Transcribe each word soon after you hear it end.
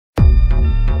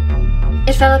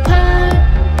It fell apart,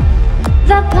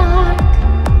 the park,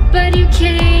 but you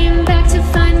came back to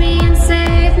find me and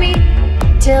save me,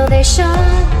 till they shot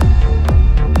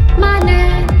my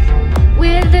neck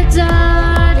with the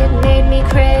dart. It made me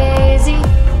crazy.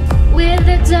 With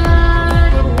the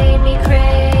dart, it made me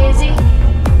crazy.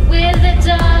 With the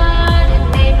dart, it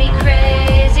made me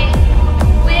crazy.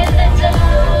 With the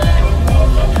dart, it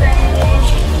made me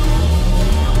crazy.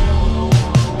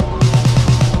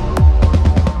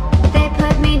 They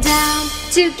put me down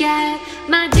to get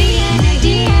my DNA,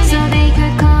 so they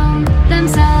could clone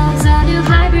themselves a new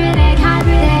hybrid egg.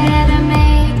 They had to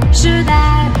make sure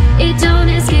that it don't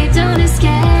escape, don't escape.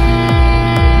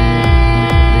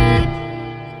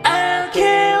 I'll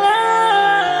kill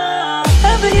all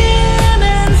of the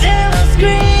humans and I'll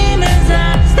scream as I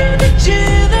stare to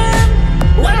chew them.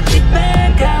 Watch it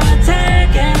back, I'll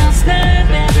attack and I'll snap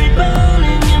every bone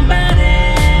in your body.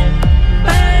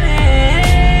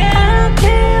 I'll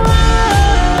kill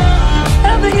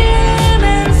all of the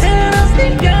humans and I'll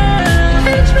sneak up.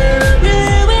 Henchmen will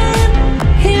ruin.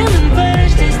 Human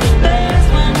flesh tastes the best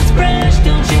when it's fresh.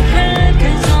 Don't you hide,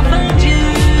 'cause I'll find you,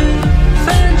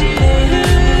 find you.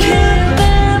 Kill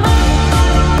them all.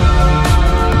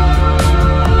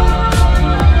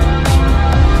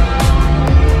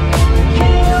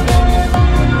 Kill them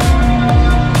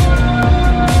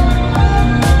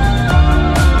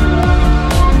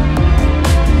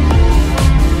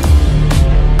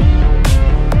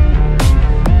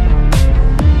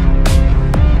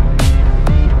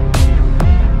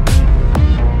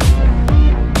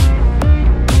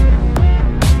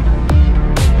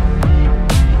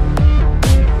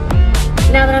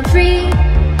Now that I'm free,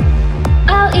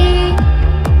 I'll eat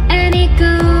any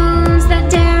goons that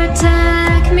dare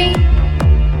attack me.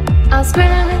 I'll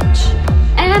scratch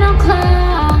and I'll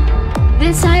claw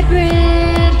this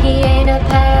hybrid, he ain't a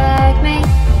pack mate.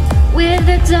 With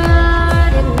the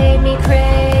dart, it made me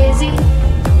crazy.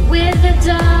 With the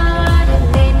dart, it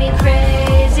made me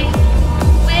crazy.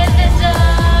 With the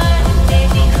dart, it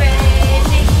made me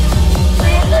crazy.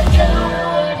 With the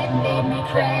dart, it made me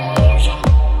crazy.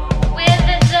 With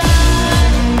the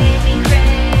dart, it made me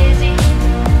crazy.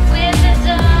 With the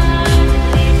dart, it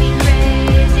made me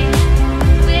crazy.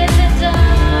 With the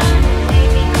dart, it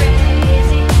made me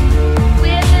crazy.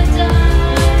 With the dart,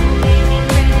 it made me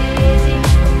crazy.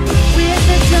 With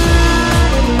the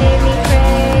dart, it made me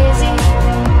crazy.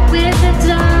 With the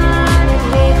dart, it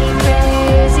made me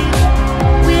crazy.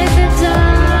 With the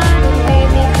dart, it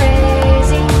made me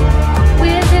crazy.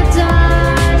 With the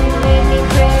dart, it made me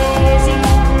crazy.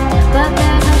 But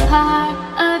there's a part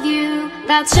of you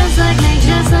that's just like me,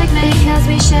 because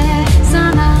we share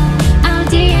some of our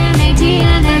DNA.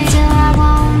 Until I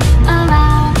won't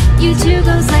allow you to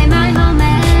go slay my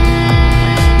homies.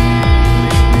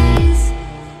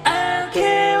 I'll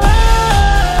kill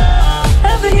all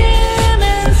of the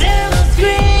humans and I'll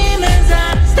scream as I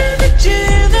stare to chew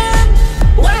them.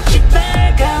 Watch it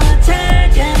back, I'll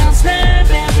attack and I'll snap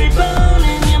every bone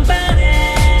in your body.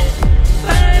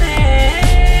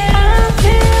 I'll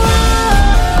kill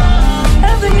all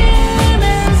of the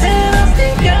humans and I'll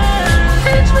sneak up.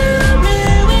 Henchmen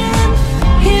will ruin.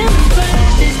 Human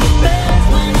flesh is the best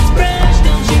when it's fresh.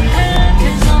 Don't you hide,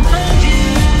 'cause I'll find you,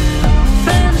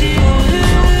 find you.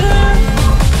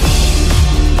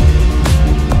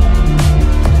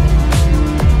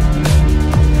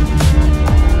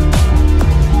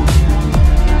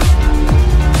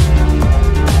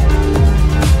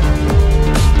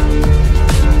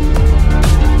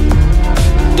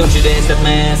 Don't you dare step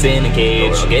my ass in a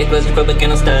cage. Get claustrophobic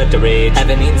and I'll start to rage.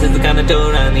 Haven't eaten since the kind of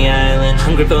door on the island.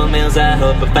 Hungry for meals, I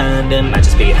hope I find them. Might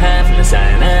just be a high from the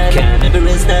cyanide. Can't never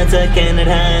is nuts, I cannot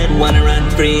hide. Wanna run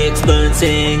free, explore and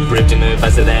sing. Rip to move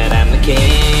faster that I'm the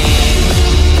king.